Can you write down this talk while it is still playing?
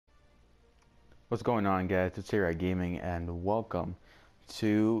What's going on, guys? It's Sarai Gaming, and welcome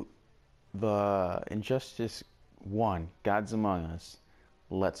to the Injustice 1 Gods Among Us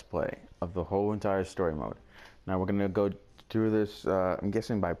Let's Play of the whole entire story mode. Now, we're going to go through this, I'm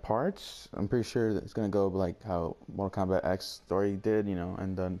guessing by parts. I'm pretty sure that it's going to go like how Mortal Kombat X story did,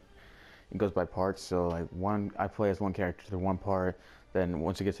 and then it goes by parts. So, like, I play as one character through one part, then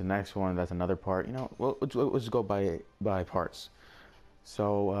once it gets to the next one, that's another part. We'll just go by parts.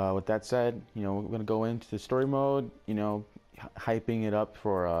 So with that said, we're gonna go into the story mode. Hyping it up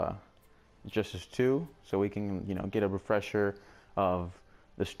for Justice 2, so we can get a refresher of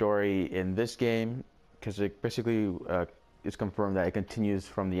the story in this game, because it basically is confirmed that it continues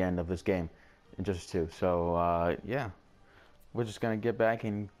from the end of this game in Justice 2. So yeah, we're just gonna get back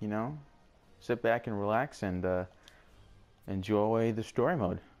and sit back and relax and enjoy the story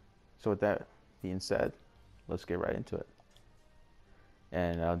mode. So with that being said, let's get right into it.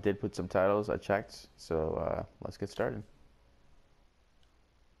 And I did put some titles, I checked, so let's get started.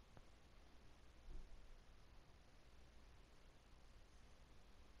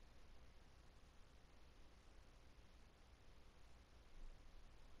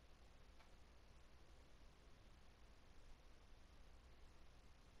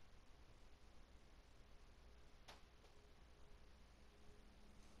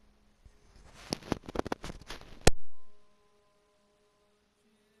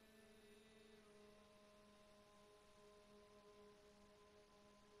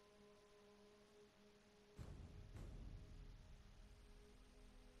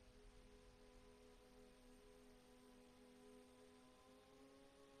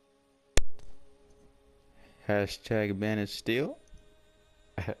 Hashtag ban is steel.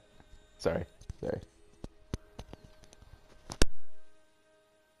 Sorry, sorry.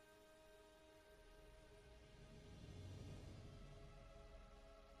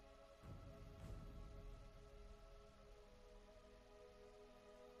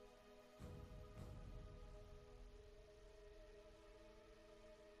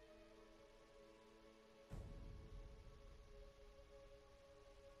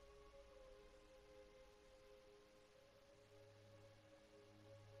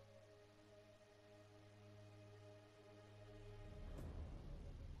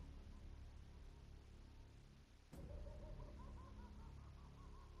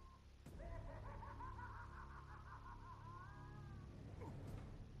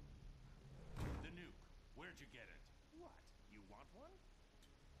 The nuke. Where'd you get it? What? You want one?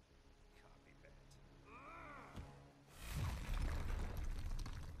 Copy that.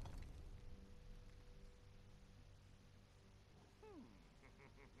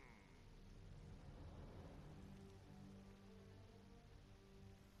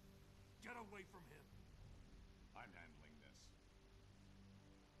 Get away from him. I'm handling this.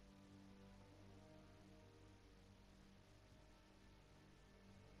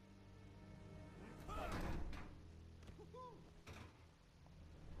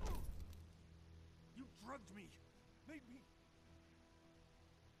 You drugged me. Made me.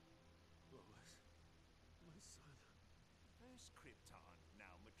 Lois. My son. First Krypton,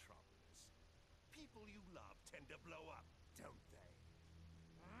 now Metropolis. People you love tend to blow up, don't they?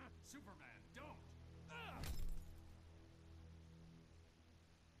 Superman, don't!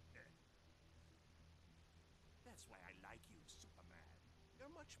 That's why I like you, Superman. You're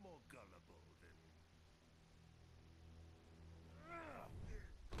much more gullible than...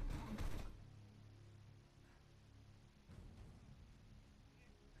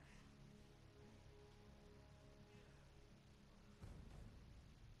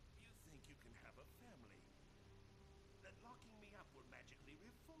 You think you can have a family? That locking me up will magically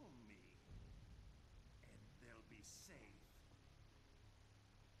reform me. And they'll be safe.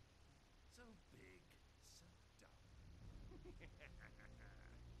 So big, so dumb.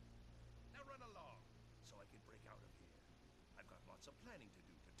 Now run along, so I can break out of here. I've got lots of planning to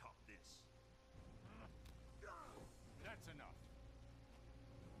do to top this. That's enough.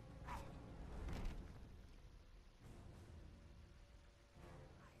 I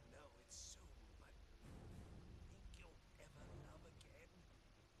know it's soon, but think you'll ever love again?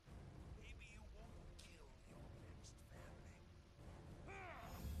 Maybe you won't kill your next family.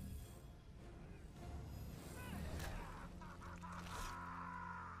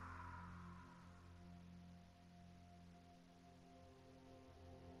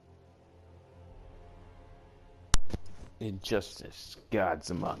 Injustice,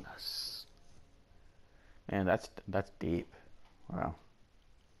 Gods Among Us. And that's deep. Wow.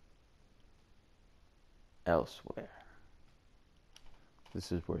 Elsewhere.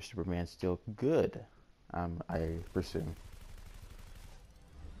 This is where Superman's still good. I presume.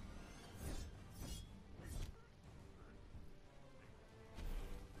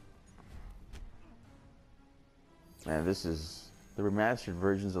 Man, this is the remastered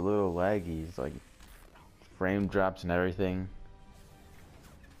version's a little laggy. It's like frame drops and everything.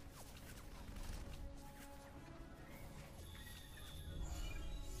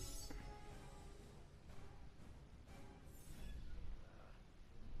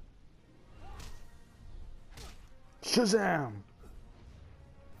 Shazam!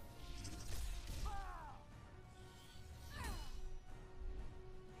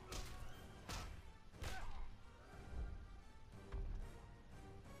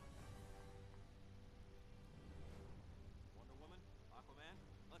 Wonder Woman? Aquaman?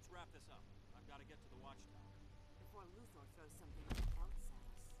 Let's wrap this up. I've got to get to the Watchtower. Before Luthor throws something else at us.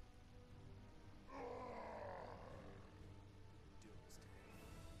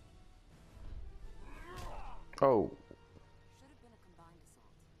 Oh, Should have been a combined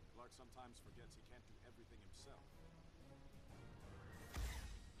assault. Clark sometimes forgets he can't do everything himself.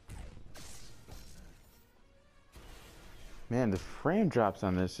 man, the frame drops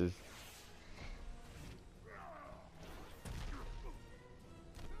on this is...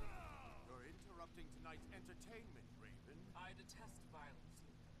 You're interrupting tonight's entertainment, Raven. I detest violence,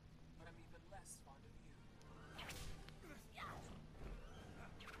 Luthor, but I'm even less fond of you.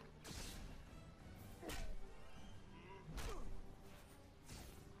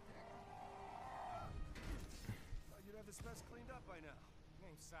 Thought you'd have this mess cleaned up by now.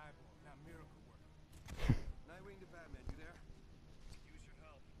 Name's Cyborg, not Miracle Worker. Nightwing to Batman, you there? Use your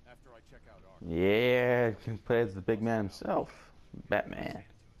help. After I check out Ark. Yeah, he plays the big man himself, Batman.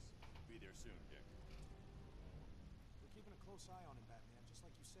 Be there soon, Dick. We're keeping a close eye on him, Batman, just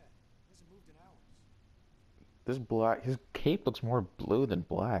like you said. He hasn't moved in hours. This black, his cape looks more blue than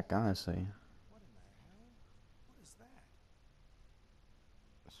black, honestly. What in the hell? What is that?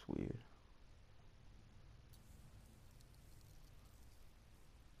 It's weird.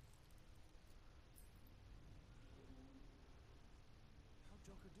 How'd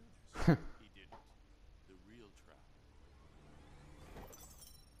Joker do this? He didn't. The real trap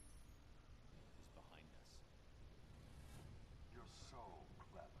is behind us. You're so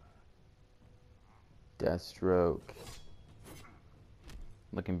clever. Deathstroke.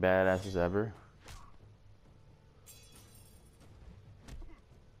 Looking badass as ever.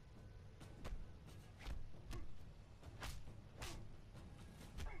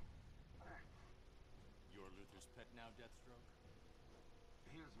 You're Luthor's pet now, Deathstroke?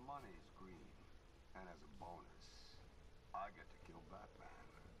 His money's green. And as a bonus, I get to kill Batman.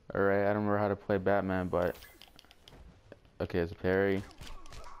 Alright, I don't remember how to play Batman, but... Okay, it's a parry.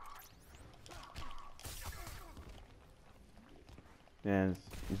 And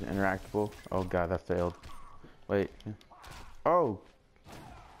he's interactable. Oh god, that failed. Wait. Oh!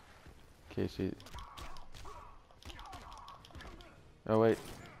 Okay, see. Oh wait.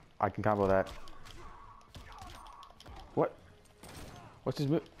 I can combo that. What? What's his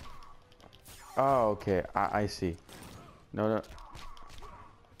move? Oh, okay. I see. No, no.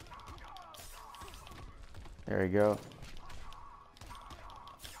 There we go.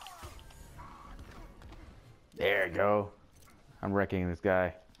 There we go. I'm wrecking this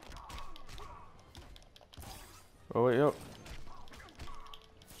guy. Oh wait, nope.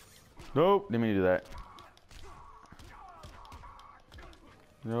 Nope, didn't mean to do that.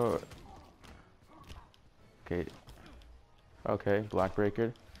 No. Okay. Okay, block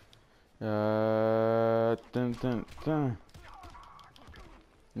breaker. Dun, dun, dun.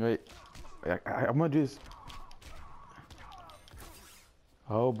 Wait. I'm gonna do this.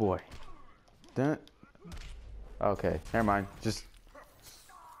 Oh boy. Dun. Okay, never mind. Just.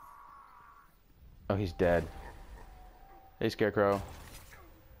 Oh, he's dead. Hey, Scarecrow.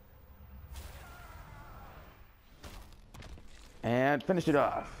 And finish it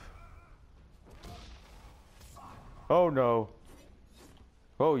off. Oh no.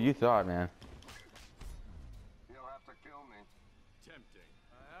 Oh, you thought, man. You'll have to kill me. Tempting.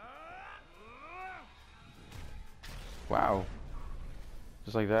 Wow.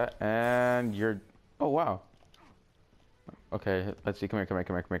 Just like that. And you're... Oh, wow. Okay, let's see. Come here, come here,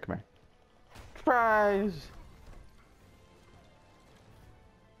 come here, come here, come here. Surprise!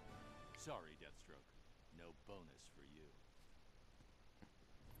 Sorry, Deathstroke. No bonus for you.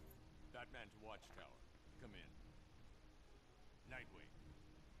 Batman to Watchtower. Come in. Nightwing.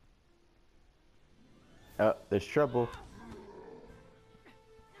 There's trouble.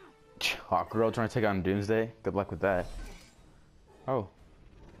 Hawkgirl trying to take on Doomsday. Good luck with that. Oh.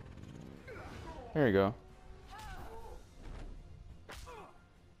 There you go.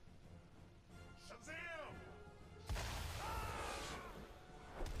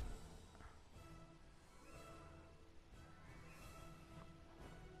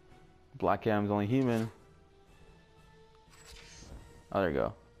 Black Adam's only human. Oh, there you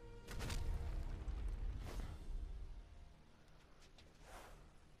go.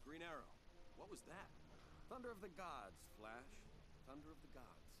 Green Arrow. What was that? Thunder of the gods, Flash. Thunder of the gods.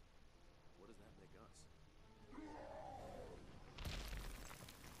 What does that make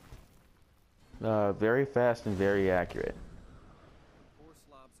us? Very fast and very accurate. Four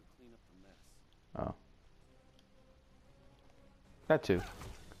slobs will clean up the mess. Oh. That too.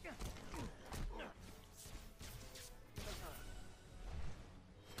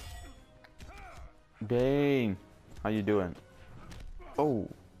 Bane, how you doing? Oh.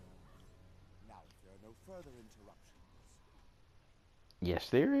 Now, if there are no further interruptions. Yes,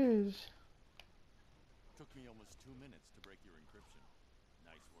 there is. Took me almost 2 minutes to break your encryption.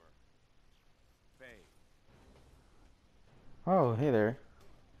 Nice work. Faye, Oh, hey there.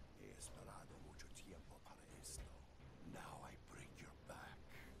 he esperado mucho tiempo para esto. Now I break your back.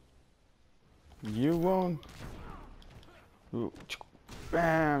 You won't. Ooh.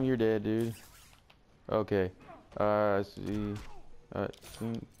 Bam, you're dead, dude. Okay. Let's see.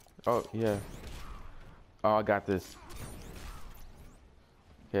 Oh, yeah. Oh, I got this.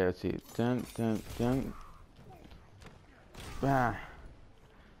 Okay, let's see. Dun, dun, dun. Ah.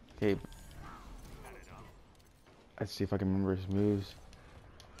 Okay. Let's see if I can remember his moves.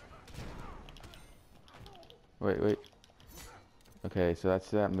 Wait. Okay, so that's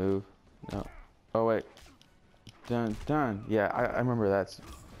that move. No. Oh, wait. Dun, dun. Yeah, I remember that.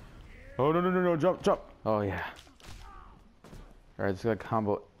 Oh, no. Jump. Oh, yeah. Alright, let's go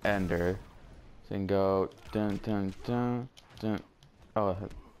combo ender. So you can go dun, dun, dun, dun.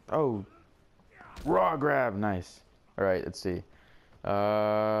 Oh. Raw grab. Nice. Alright, let's see.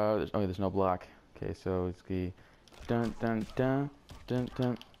 There's no block. Okay, so it's the dun, dun, dun, dun,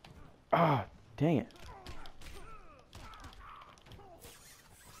 dun. Ah, dang it.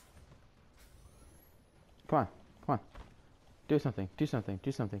 Come on. Do something.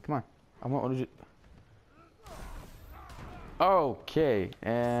 Come on. What did you... Okay,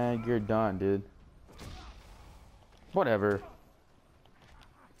 and you're done, dude. Whatever.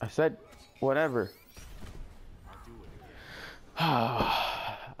 I said whatever.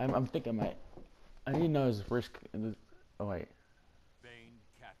 I'm thinking I didn't know his first... Oh, wait. Bane,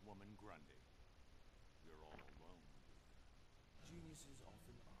 Catwoman, Grundy. You're all alone. Geniuses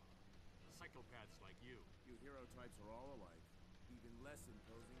often are. Psychopaths like you. You hero types are all alike. Even less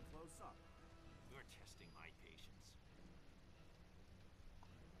imposing close up. You're testing my patience.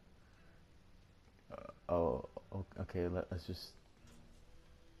 Okay.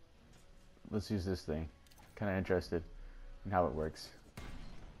 Let's use this thing. Kind of interested in how it works.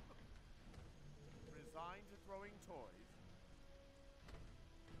 Resigned to throwing toys?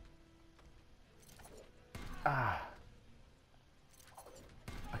 Ah.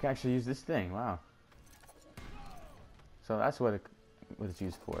 I can actually use this thing. Wow. So that's what it's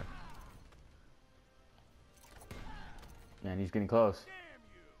used for. And he's getting close.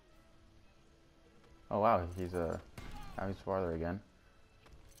 Oh wow, now he's farther again.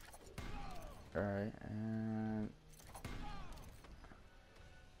 Alright, and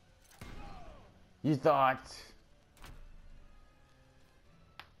you thought.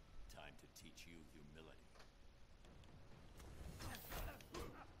 Time to teach you humility.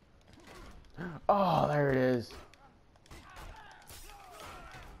 Oh, there it is.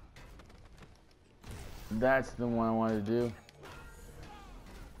 That's the one I wanted to do.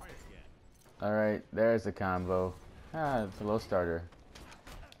 Alright, there's the combo. Ah, it's a low starter.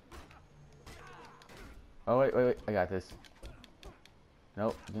 Oh, wait. I got this.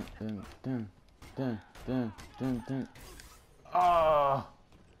 Nope. Dun. Oh!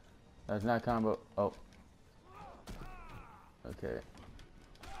 That's not combo. Oh. Okay.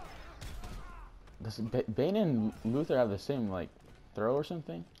 Does Bane and Luthor have the same, like, throw or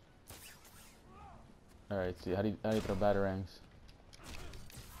something? Alright, see, how do you throw batarangs?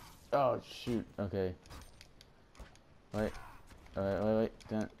 Oh, shoot. Okay. Wait.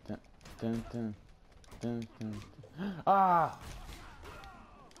 Dun. Ah!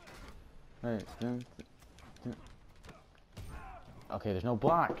 Wait. Dun. Okay, there's no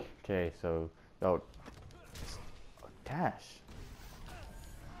block. Okay, so... Oh. Dash.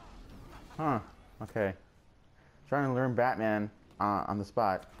 Huh. Okay. Trying to learn Batman on the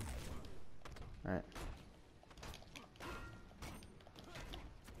spot. Alright.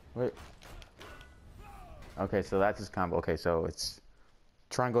 Wait. Okay, so that's his combo. Okay, so it's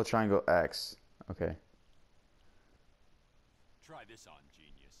triangle, X. Okay. Try this on,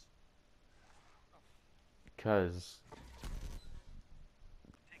 genius. Because...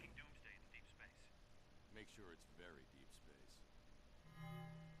 Taking Doomsday into deep space. Make sure it's very deep space.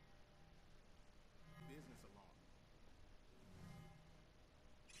 Business along.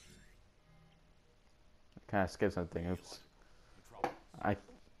 kind of skipped something. Oops. Metropolis.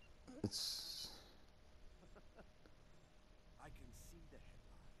 It's. I can see the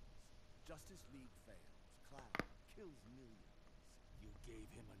headlines. Justice League fails. Cloud kills millions. You gave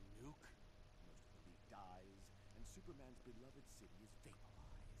him a nuke? Most of the League dies, and Superman's beloved city is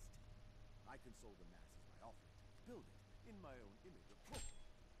vaporized. I console the masses by offering to rebuild it in my own image of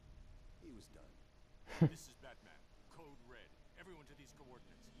He was done. This is Batman. Code Red. Everyone to these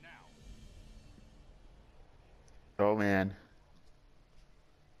coordinates. Now. Oh man.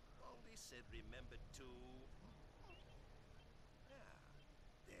 Baldy said remember to... Ah,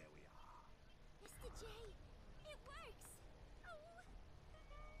 there we are. Mr. J, it works! Oh!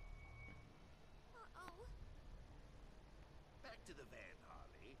 Uh-oh. Back to the van,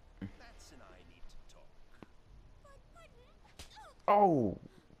 Harley. Bats and I need to talk. Oh.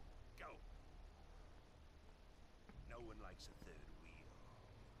 Go. No one likes a third wheel.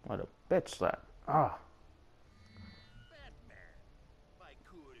 What a bitch slap. Ah. Batman. My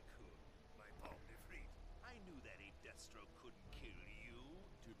coup de coup. My palm de frite. I knew that a Deathstroke couldn't kill you.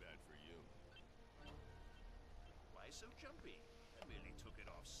 Too bad for you. Why so jumpy? I merely took it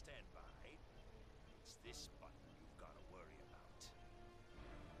off standby. It's this button you've got to worry about.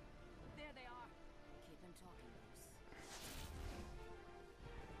 There they are. Keep him talking, Bruce.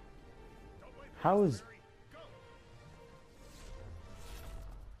 Don't wait for How us, is- Barry. Go!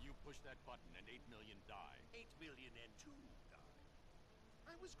 You push that button and 8 million die. 8 million and 2 die.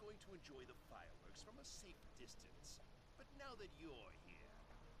 I was going to enjoy the fireworks from a safe distance. But now that you're here,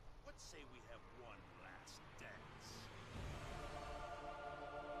 what say we have one last dance?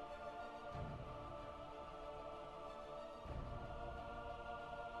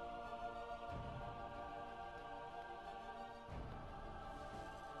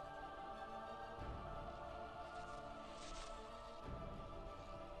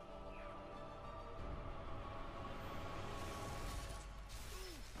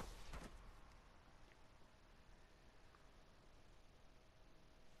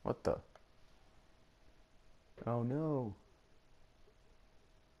 What the? Oh no.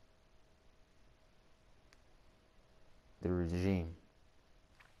 The regime.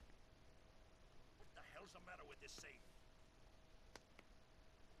 What the hell's the matter with this safe?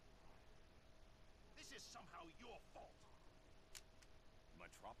 This is somehow your fault.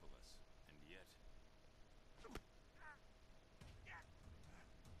 Metropolis. And yet.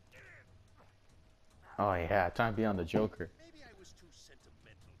 Oh yeah, time to be on the Joker. Maybe I was too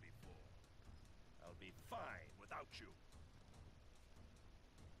sentimental before. I'll be fine without you.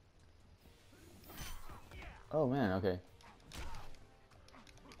 Oh man, okay.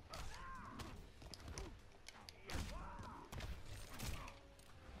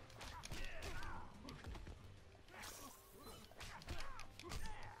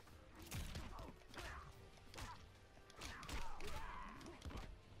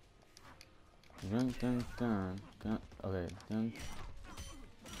 Dun, dun, dun, dun. Okay, dun.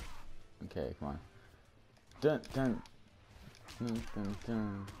 Okay, come on. Dun, dun. Dun, dun,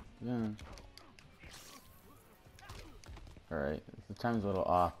 dun, dun. Alright, the time's a little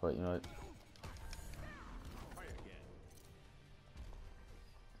off, but you know what? Try again.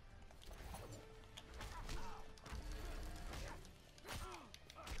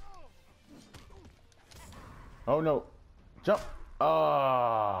 Oh no! Jump!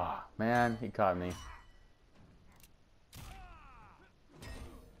 Oh man, he caught me.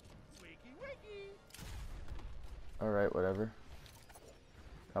 Alright, whatever.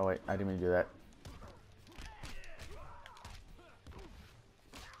 Oh wait, I didn't mean to do that.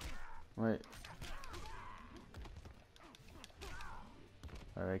 Wait.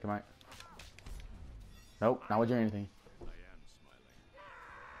 Alright, come on. Nope, not doing anything. I am smiling.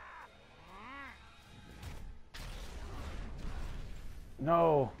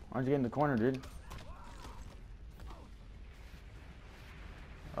 No! Why'd you get in the corner, dude?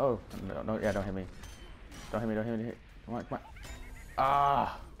 Oh, no, no, yeah, don't hit me. Don't hit me, don't hit me. Come on, come on.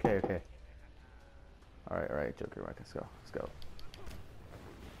 Ah! Okay, okay. Alright, Joker, right, let's go. Let's go.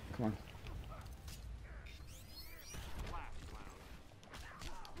 Come on.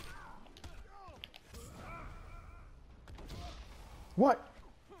 What?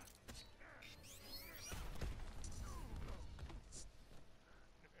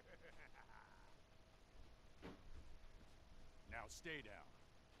 Now stay down.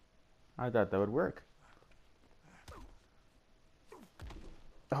 I thought that would work.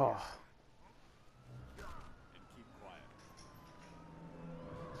 Oh, And keep quiet.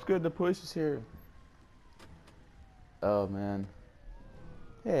 it's good the police is here. Oh man.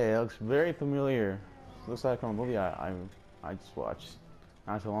 Hey, it looks very familiar. Looks like from a movie I just watched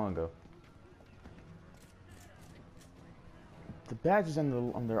not so long ago. The badges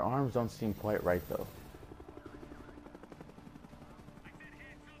on their arms don't seem quite right though.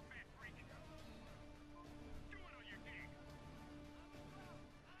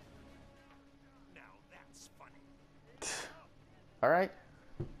 Now that's funny. All right.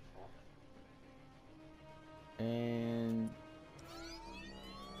 And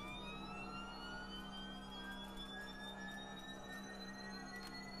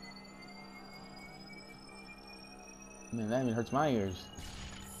man, that even hurts my ears.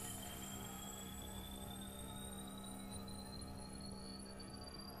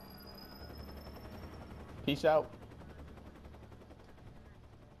 Peace out.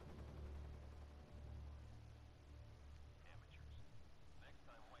 Next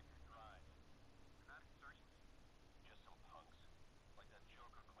time, wipe your dry. We're not insurgents. Just some punks. Like that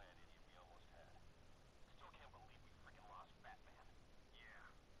Joker clan idiot we almost had. Still can't believe we freaking lost Batman. Yeah.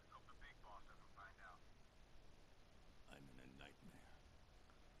 I hope the big boss doesn't find out. I'm in a nightmare.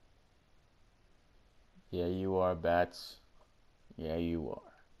 Yeah, you are, Bats. Yeah, you are.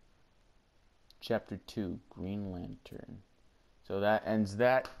 Chapter 2, Green Lantern. So that ends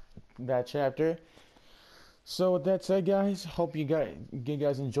that chapter. So with that said, guys, hope you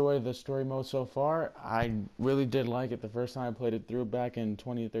guys enjoy the story mode so far. I really did like it the first time I played it through back in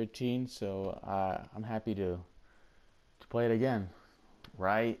 2013. So I'm happy to play it again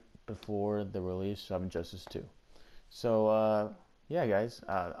right before the release of Injustice 2. So yeah, guys,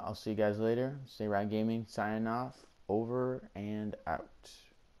 I'll see you guys later. Stay Rad Gaming signing off. Over and out.